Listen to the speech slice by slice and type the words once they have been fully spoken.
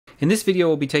In this video,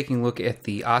 we'll be taking a look at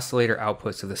the oscillator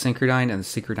outputs of the Synchrodyne and the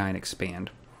Synchrodyne Expand.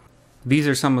 These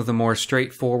are some of the more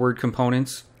straightforward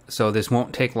components, so this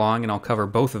won't take long and I'll cover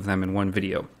both of them in one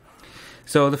video.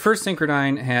 So the first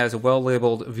Synchrodyne has a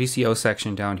well-labeled VCO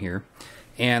section down here,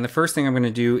 and the first thing I'm going to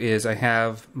do is I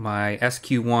have my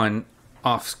SQ1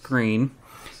 off screen,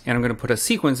 and I'm going to put a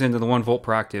sequence into the 1 volt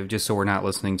per octave just so we're not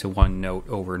listening to one note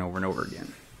over and over and over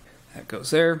again. That goes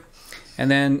there. And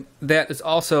then that is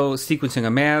also sequencing a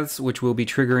maths, which will be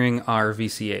triggering our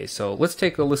VCA. So let's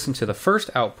take a listen to the first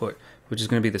output, which is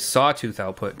going to be the sawtooth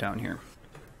output down here.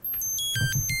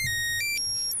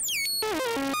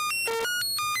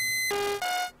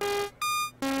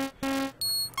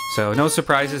 So no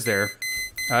surprises there.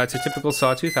 It's a typical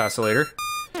sawtooth oscillator.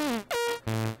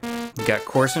 You got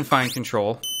coarse and fine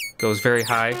control. Goes very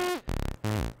high,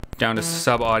 down to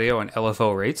sub-audio and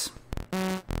LFO rates.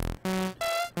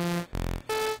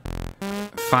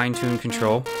 Fine-tune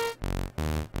control.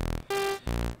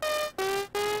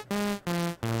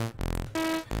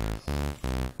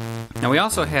 Now we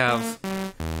also have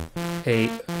a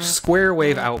square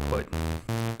wave output.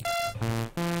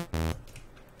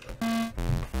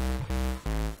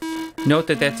 Note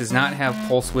that that does not have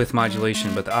pulse width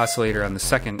modulation, but the oscillator on the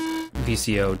second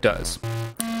VCO does.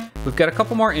 We've got a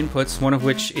couple more inputs, one of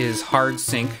which is hard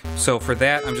sync. So for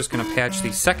that, I'm just going to patch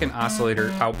the second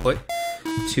oscillator output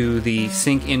to the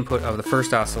sync input of the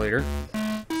first oscillator.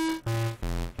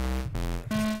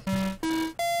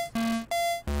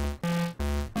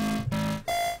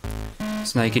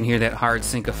 So now you can hear that hard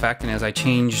sync effect, and as I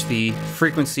change the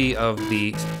frequency of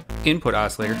the input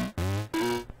oscillator,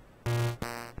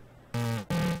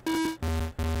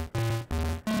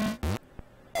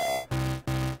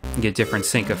 you get different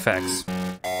sync effects.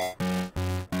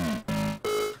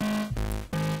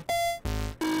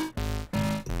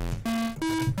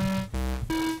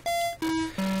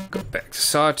 Back to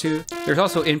sawtooth. There's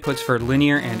also inputs for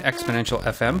linear and exponential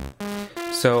FM.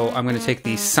 So I'm going to take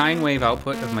the sine wave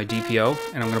output of my DPO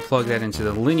and I'm going to plug that into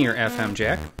the linear FM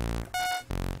jack.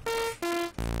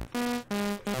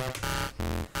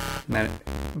 And that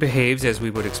behaves as we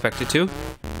would expect it to.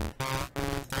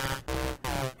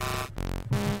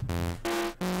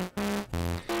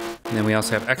 And then we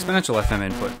also have exponential FM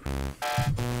input.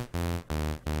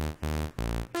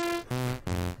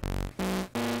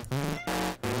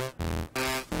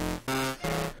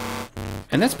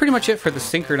 And that's pretty much it for the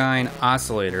Synchrodyne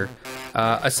oscillator,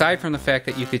 aside from the fact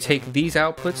that you could take these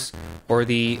outputs, or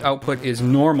the output is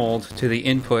normaled to the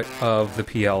input of the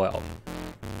PLL.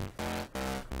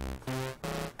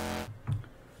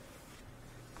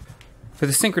 For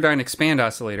the Synchrodyne Expand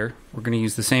oscillator, we're going to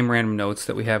use the same random notes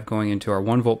that we have going into our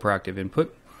 1 volt per octave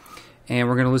input, and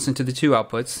we're going to listen to the two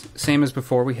outputs. Same as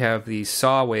before, we have the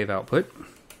saw wave output.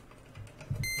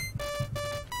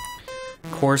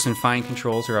 Coarse and fine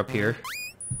controls are up here.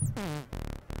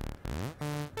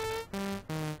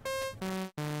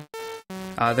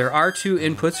 There are two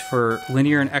inputs for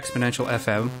linear and exponential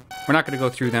FM. We're not going to go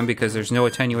through them because there's no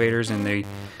attenuators and they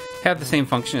have the same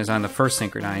function as on the first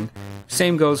Synchrodyne.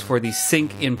 Same goes for the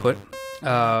sync input,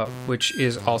 which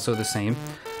is also the same.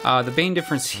 The main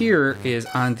difference here is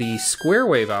on the square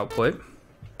wave output,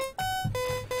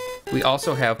 we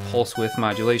also have pulse width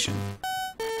modulation.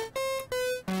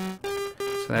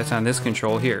 So that's on this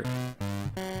control here.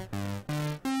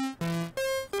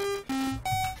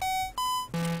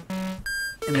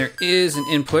 And there is an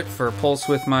input for pulse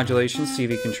width modulation,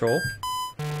 CV control.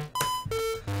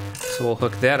 So we'll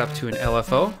hook that up to an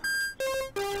LFO.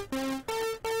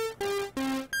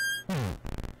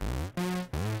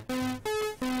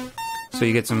 So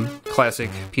you get some classic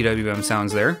PWM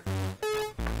sounds there.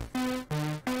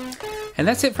 And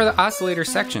that's it for the oscillator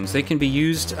sections. They can be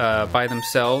used by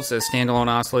themselves as standalone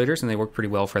oscillators, and they work pretty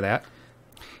well for that.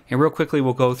 And real quickly,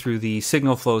 we'll go through the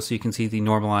signal flow so you can see the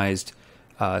normalized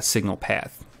signal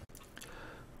path.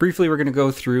 Briefly, we're going to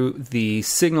go through the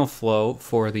signal flow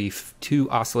for the two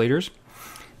oscillators.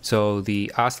 So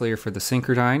the oscillator for the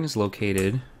Synchrodyne is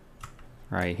located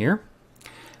right here.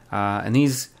 And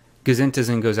these gazintas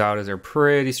and gozautas are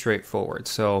pretty straightforward.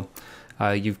 So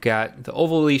you've got the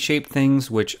ovally shaped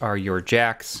things, which are your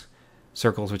jacks,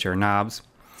 circles, which are knobs.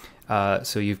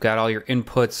 So you've got all your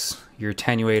inputs, your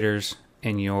attenuators,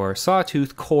 and your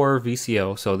sawtooth core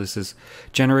VCO. So this is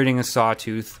generating a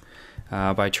sawtooth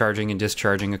by charging and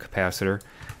discharging a capacitor.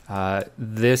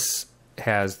 This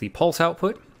has the pulse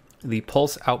output. The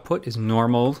pulse output is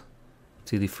normaled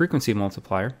to the frequency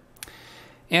multiplier.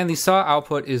 And the saw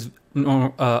output is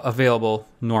available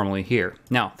normally here.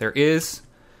 Now, there is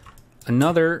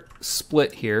another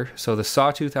split here. So the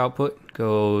sawtooth output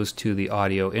goes to the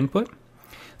audio input.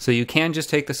 So you can just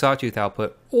take the sawtooth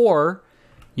output, or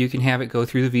you can have it go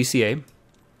through the VCA.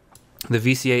 The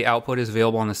VCA output is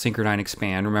available on the Synchrodyne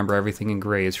Expand. Remember, everything in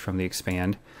gray is from the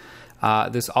Expand.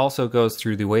 This also goes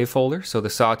through the wave folder, so the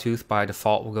sawtooth by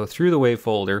default will go through the wave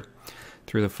folder,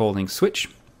 through the folding switch,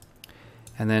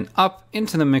 and then up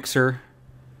into the mixer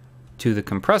to the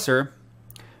compressor,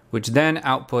 which then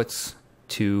outputs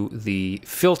to the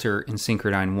filter in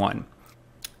Synchrodyne 1.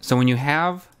 So when you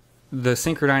have the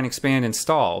Synchrodyne Expand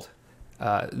installed,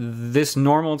 this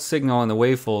normal signal in the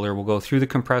wave folder will go through the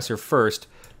compressor first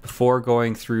before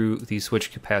going through the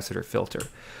switch capacitor filter.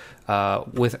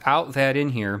 Without that in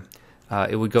here,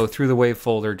 it would go through the wave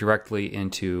folder directly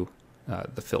into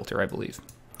the filter, I believe.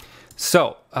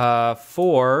 So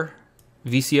for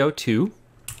VCO2,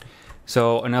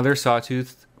 so another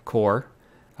sawtooth core,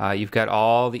 you've got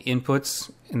all the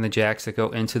inputs in the jacks that go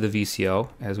into the VCO,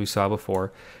 as we saw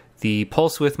before. The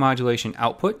pulse width modulation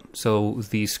output, so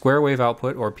the square wave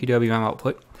output or PWM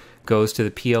output, goes to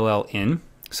the PLL in.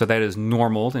 So that is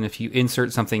normaled, and if you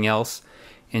insert something else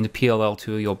into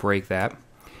PLL2, you'll break that.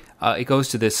 It goes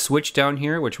to this switch down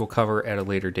here, which we'll cover at a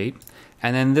later date.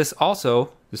 And then this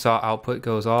also, the saw output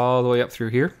goes all the way up through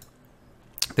here.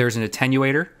 There's an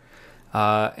attenuator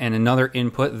and another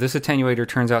input. This attenuator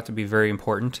turns out to be very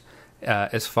important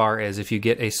as far as if you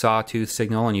get a sawtooth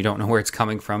signal and you don't know where it's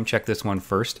coming from, check this one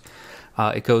first.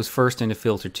 It goes first into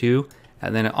filter 2,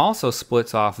 and then it also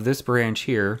splits off this branch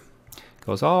here,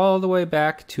 goes all the way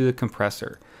back to the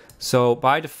compressor. So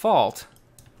by default,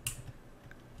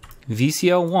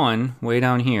 VCO1, way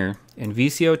down here, and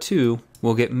VCO2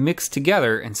 will get mixed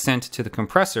together and sent to the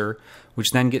compressor,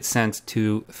 which then gets sent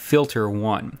to filter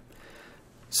 1.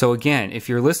 So again, if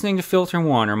you're listening to filter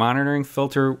 1 or monitoring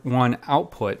filter 1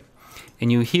 output,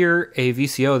 and you hear a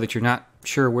VCO that you're not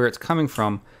sure where it's coming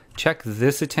from, check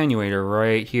this attenuator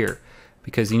right here,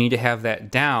 because you need to have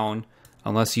that down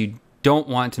unless you don't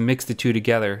want to mix the two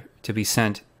together to be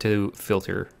sent to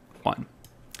filter 1.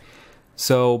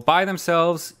 So by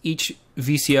themselves, each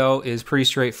VCO is pretty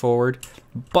straightforward,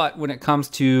 but when it comes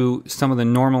to some of the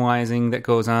normalizing that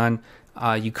goes on,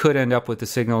 you could end up with the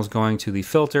signals going to the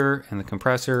filter and the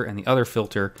compressor and the other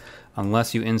filter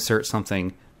unless you insert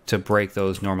something to break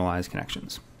those normalized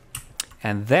connections.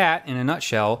 And that, in a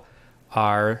nutshell,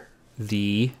 are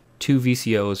the two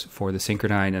VCOs for the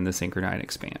Synchrodyne and the Synchrodyne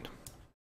Expand.